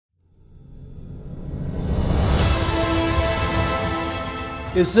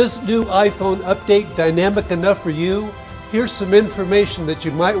Is this new iPhone update dynamic enough for you? Here's some information that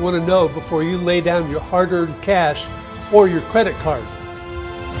you might want to know before you lay down your hard-earned cash or your credit card.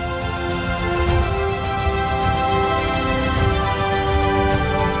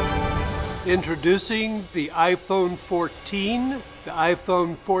 Introducing the iPhone 14, the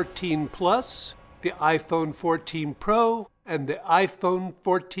iPhone 14 Plus, the iPhone 14 Pro, and the iPhone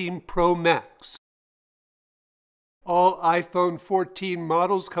 14 Pro Max. All iPhone 14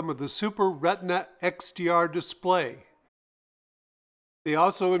 models come with a Super Retina XDR display. They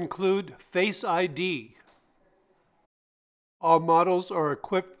also include Face ID. All models are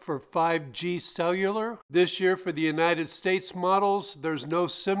equipped for 5G cellular. This year for the United States models, there's no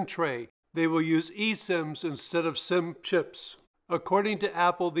SIM tray. They will use eSIMs instead of SIM chips. According to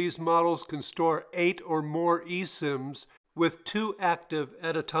Apple, these models can store 8 or more eSIMs with 2 active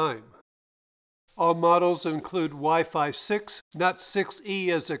at a time. All models include Wi-Fi 6, not 6E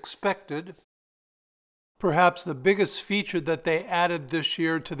as expected. Perhaps the biggest feature that they added this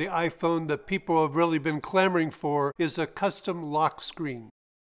year to the iPhone that people have really been clamoring for is a custom lock screen.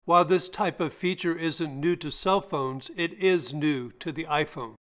 While this type of feature isn't new to cell phones, it is new to the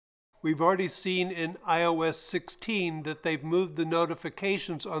iPhone. We've already seen in iOS 16 that they've moved the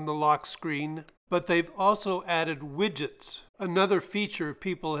notifications on the lock screen, but they've also added widgets, another feature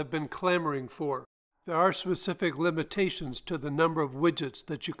people have been clamoring for. There are specific limitations to the number of widgets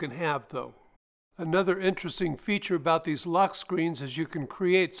that you can have, though. Another interesting feature about these lock screens is you can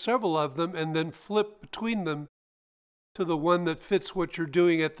create several of them and then flip between them to the one that fits what you're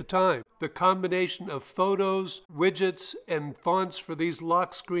doing at the time. The combination of photos, widgets, and fonts for these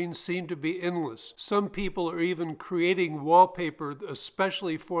lock screens seem to be endless. Some people are even creating wallpaper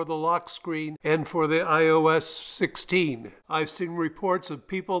especially for the lock screen and for the iOS 16. I've seen reports of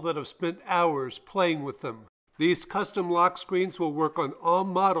people that have spent hours playing with them. These custom lock screens will work on all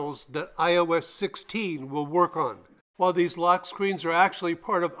models that iOS 16 will work on. While these lock screens are actually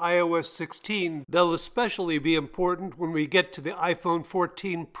part of iOS 16, they'll especially be important when we get to the iPhone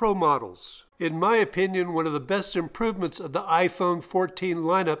 14 Pro models. In my opinion, one of the best improvements of the iPhone 14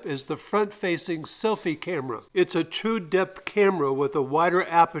 lineup is the front-facing selfie camera. It's a true depth camera with a wider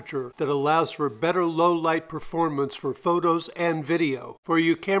aperture that allows for better low-light performance for photos and video. For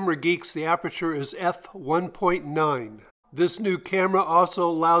you camera geeks, the aperture is f1.9. This new camera also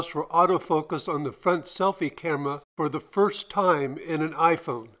allows for autofocus on the front selfie camera for the first time in an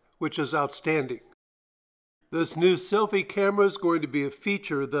iPhone, which is outstanding. This new selfie camera is going to be a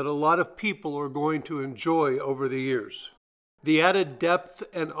feature that a lot of people are going to enjoy over the years. The added depth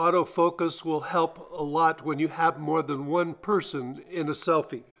and autofocus will help a lot when you have more than one person in a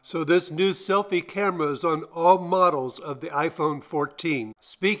selfie. So this new selfie camera is on all models of the iPhone 14.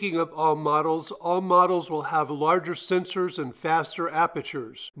 Speaking of all models will have larger sensors and faster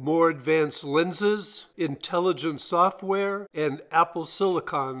apertures, more advanced lenses, intelligent software, and Apple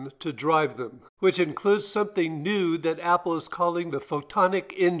Silicon to drive them, which includes something new that Apple is calling the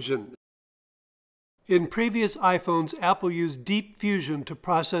photonic engine. In previous iPhones, Apple used Deep Fusion to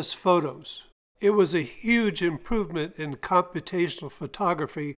process photos. It was a huge improvement in computational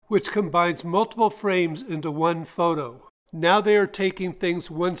photography, which combines multiple frames into one photo. Now they are taking things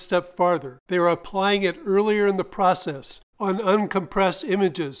one step farther. They are applying it earlier in the process on uncompressed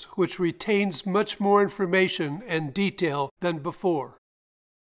images, which retains much more information and detail than before.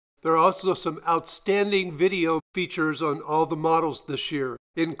 There are also some outstanding video features on all the models this year,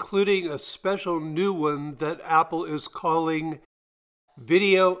 including a special new one that Apple is calling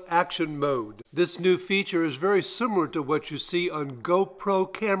Video Action Mode. This new feature is very similar to what you see on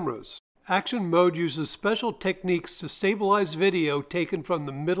GoPro cameras. Action Mode uses special techniques to stabilize video taken from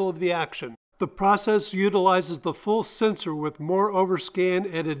the middle of the action. The process utilizes the full sensor with more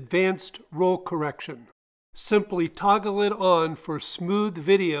overscan and advanced roll correction. Simply toggle it on for smooth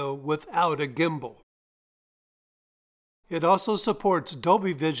video without a gimbal. It also supports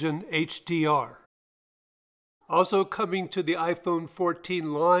Dolby Vision HDR. Also coming to the iPhone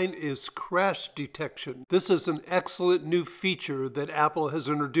 14 line is crash detection. This is an excellent new feature that Apple has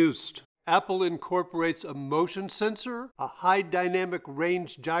introduced. Apple incorporates a motion sensor, a high dynamic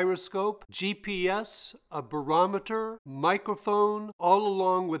range gyroscope, GPS, a barometer, microphone, all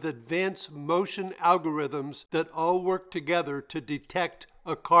along with advanced motion algorithms that all work together to detect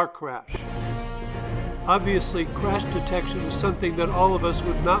a car crash. Obviously, crash detection is something that all of us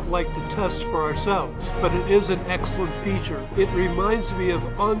would not like to test for ourselves, but it is an excellent feature. It reminds me of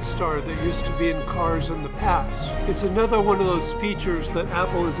OnStar that used to be in cars in the past. It's another one of those features that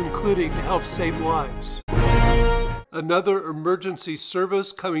Apple is including to help save lives. Another emergency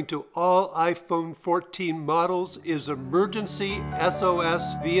service coming to all iPhone 14 models is Emergency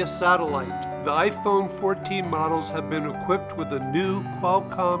SOS via satellite. The iPhone 14 models have been equipped with a new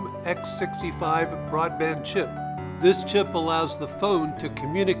Qualcomm X65 broadband chip. This chip allows the phone to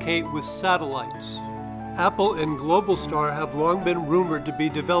communicate with satellites. Apple and Globalstar have long been rumored to be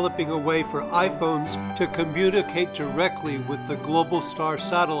developing a way for iPhones to communicate directly with the Globalstar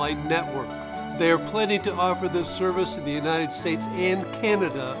satellite network. They are planning to offer this service in the United States and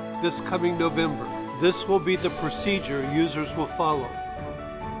Canada this coming November. This will be the procedure users will follow.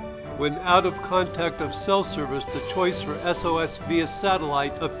 When out of contact of cell service, the choice for SOS via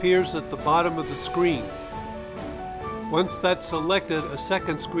satellite appears at the bottom of the screen. Once that's selected, a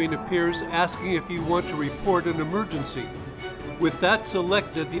second screen appears asking if you want to report an emergency. With that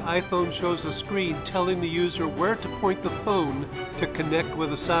selected, the iPhone shows a screen telling the user where to point the phone to connect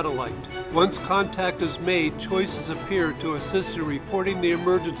with a satellite. Once contact is made, choices appear to assist in reporting the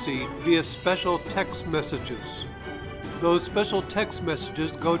emergency via special text messages. Those special text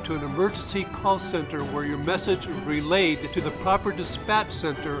messages go to an emergency call center where your message is relayed to the proper dispatch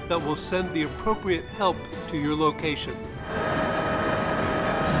center that will send the appropriate help to your location.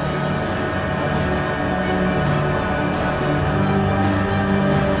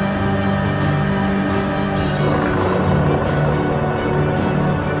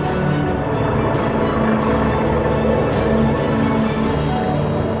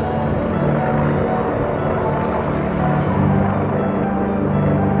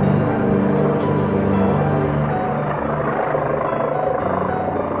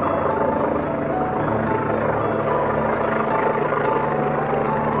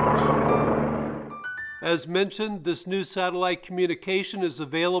 As mentioned, this new satellite communication is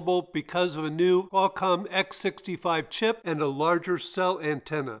available because of a new Qualcomm X65 chip and a larger cell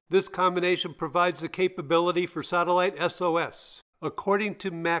antenna. This combination provides the capability for satellite SOS. According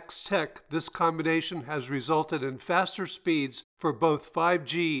to Max Tech, this combination has resulted in faster speeds for both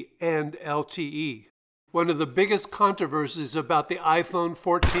 5G and LTE. One of the biggest controversies about the iPhone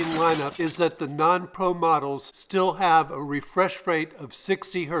 14 lineup is that the non-Pro models still have a refresh rate of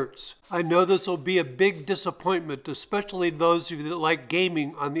 60 Hz. I know this will be a big disappointment, especially those of you that like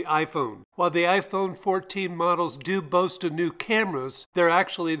gaming on the iPhone. While the iPhone 14 models do boast of new cameras, they're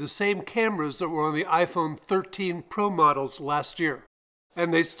actually the same cameras that were on the iPhone 13 Pro models last year.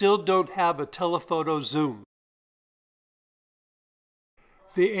 And they still don't have a telephoto zoom.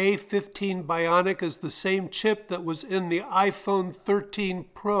 The A15 Bionic is the same chip that was in the iPhone 13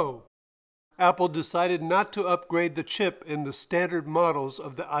 Pro. Apple decided not to upgrade the chip in the standard models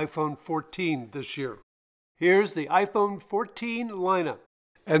of the iPhone 14 this year. Here's the iPhone 14 lineup.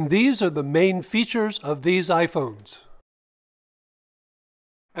 And these are the main features of these iPhones.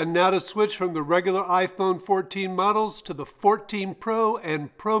 And now to switch from the regular iPhone 14 models to the 14 Pro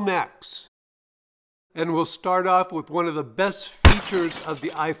and Pro Max. And we'll start off with one of the best features of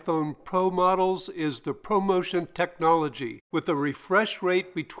the iPhone Pro models is the ProMotion technology with a refresh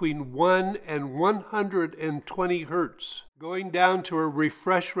rate between 1 and 120 Hz. Going down to a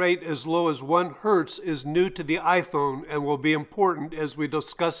refresh rate as low as 1 Hz is new to the iPhone and will be important as we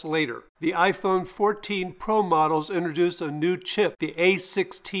discuss later. The iPhone 14 Pro models introduce a new chip, the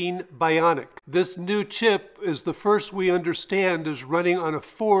A16 Bionic. This new chip is the first we understand is running on a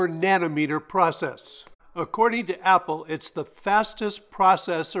 4-nanometer process. According to Apple, it's the fastest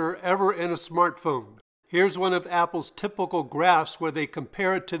processor ever in a smartphone. Here's one of Apple's typical graphs where they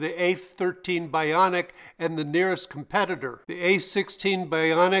compare it to the A13 Bionic and the nearest competitor. The A16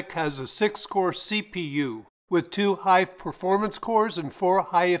 Bionic has a 6-core CPU with 2 high-performance cores and 4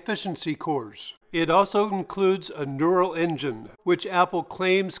 high-efficiency cores. It also includes a neural engine, which Apple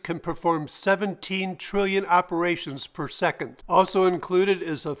claims can perform 17 trillion operations per second. Also included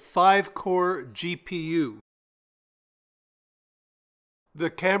is a 5-core GPU. The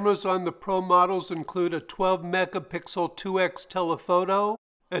cameras on the Pro models include a 12-megapixel 2x telephoto,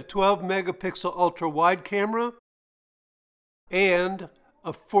 a 12-megapixel ultra-wide camera, and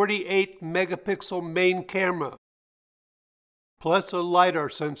a 48-megapixel main camera, plus a LiDAR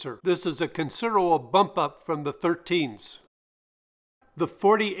sensor. This is a considerable bump up from the 13s. The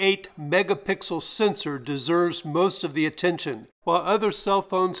 48-megapixel sensor deserves most of the attention. While other cell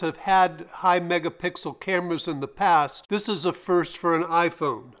phones have had high megapixel cameras in the past, this is a first for an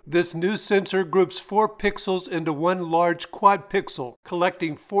iPhone. This new sensor groups 4 pixels into one large quad pixel,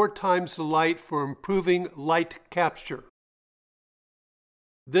 collecting 4 times the light for improving light capture.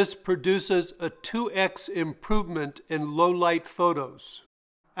 This produces a 2x improvement in low-light photos.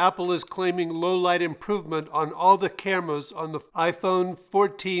 Apple is claiming low-light improvement on all the cameras on the iPhone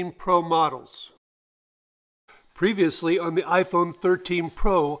 14 Pro models. Previously, on the iPhone 13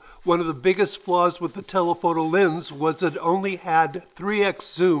 Pro, one of the biggest flaws with the telephoto lens was it only had 3x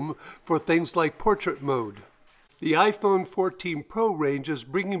zoom for things like portrait mode. The iPhone 14 Pro range is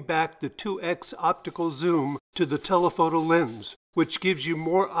bringing back the 2x optical zoom to the telephoto lens, which gives you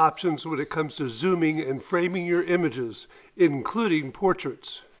more options when it comes to zooming and framing your images, including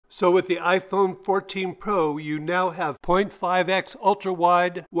portraits. So with the iPhone 14 Pro, you now have 0.5x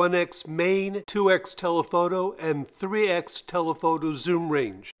ultra-wide, 1x main, 2x telephoto, and 3x telephoto zoom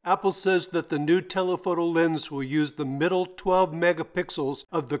range. Apple says that the new telephoto lens will use the middle 12 megapixels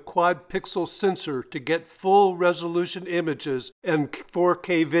of the quad pixel sensor to get full resolution images and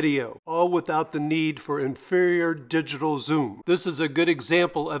 4K video, all without the need for inferior digital zoom. This is a good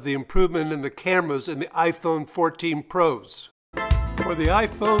example of the improvement in the cameras in the iPhone 14 Pros. For the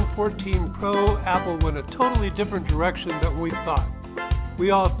iPhone 14 Pro, Apple went a totally different direction than we thought.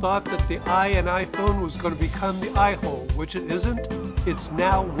 We all thought that the I in iPhone was going to become the eye hole, which it isn't. It's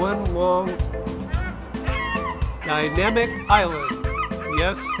now one long dynamic island.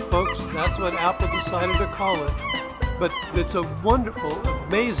 Yes, folks, that's what Apple decided to call it. But it's a wonderful,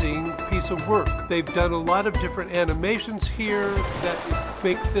 amazing piece of work. They've done a lot of different animations here that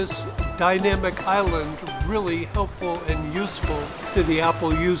make this dynamic island really helpful and useful to the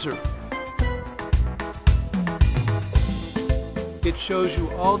Apple user. It shows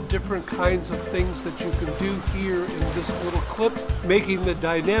you all different kinds of things that you can do here in this little clip, making the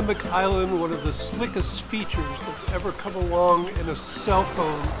dynamic island one of the slickest features that's ever come along in a cell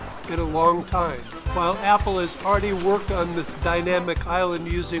phone in a long time. While Apple has already worked on this dynamic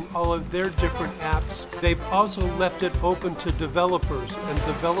island using all of their different apps, they've also left it open to developers, and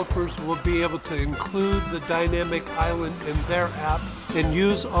developers will be able to include the dynamic island in their app and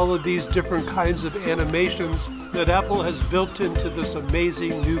use all of these different kinds of animations that Apple has built into this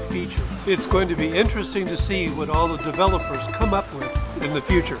amazing new feature. It's going to be interesting to see what all the developers come up with in the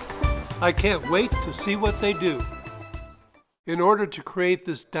future. I can't wait to see what they do. In order to create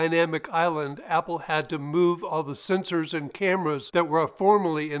this dynamic island, Apple had to move all the sensors and cameras that were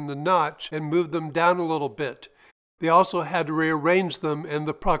formerly in the notch and move them down a little bit. They also had to rearrange them, and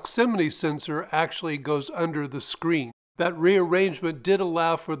the proximity sensor actually goes under the screen. That rearrangement did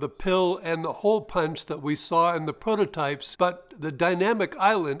allow for the pill and the hole punch that we saw in the prototypes, but the dynamic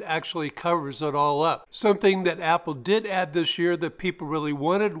island actually covers it all up. Something that Apple did add this year that people really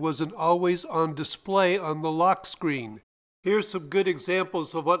wanted was an always-on display on the lock screen. Here's some good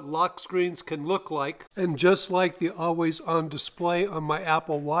examples of what lock screens can look like, and just like the always-on display on my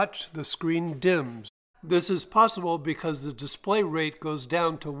Apple Watch, the screen dims. This is possible because the display rate goes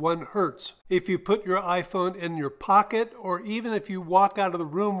down to 1 Hz. If you put your iPhone in your pocket, or even if you walk out of the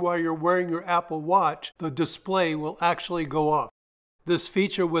room while you're wearing your Apple Watch, the display will actually go off. This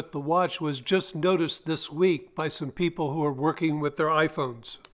feature with the watch was just noticed this week by some people who are working with their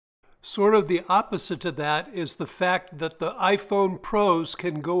iPhones. Sort of the opposite to that is the fact that the iPhone Pros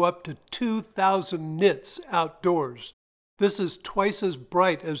can go up to 2,000 nits outdoors. This is twice as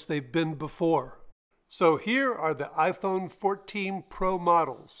bright as they've been before. So here are the iPhone 14 Pro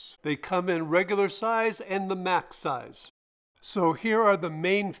models. They come in regular size and the max size. So here are the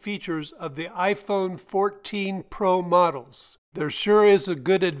main features of the iPhone 14 Pro models. There sure is a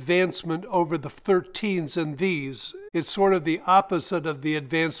good advancement over the 13s in these. It's sort of the opposite of the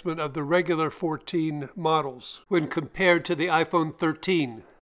advancement of the regular 14 models when compared to the iPhone 13.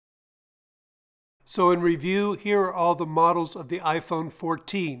 So in review, here are all the models of the iPhone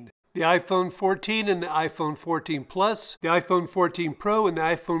 14. The iPhone 14 and the iPhone 14 Plus, the iPhone 14 Pro and the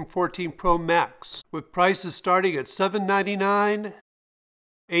iPhone 14 Pro Max, with prices starting at $799,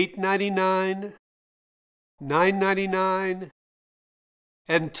 $899, $999,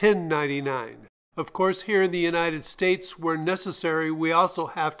 and $1099. Of course, here in the United States, where necessary, we also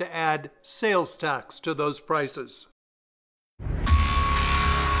have to add sales tax to those prices.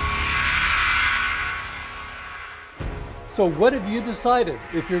 So what have you decided?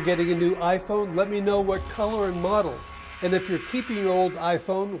 If you're getting a new iPhone, let me know what color and model. And if you're keeping your old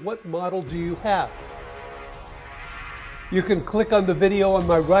iPhone, what model do you have? You can click on the video on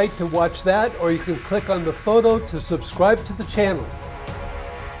my right to watch that, or you can click on the photo to subscribe to the channel.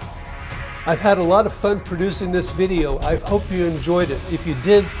 I've had a lot of fun producing this video. I hope you enjoyed it. If you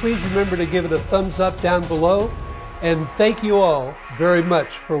did, please remember to give it a thumbs up down below. And thank you all very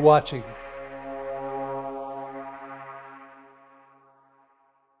much for watching.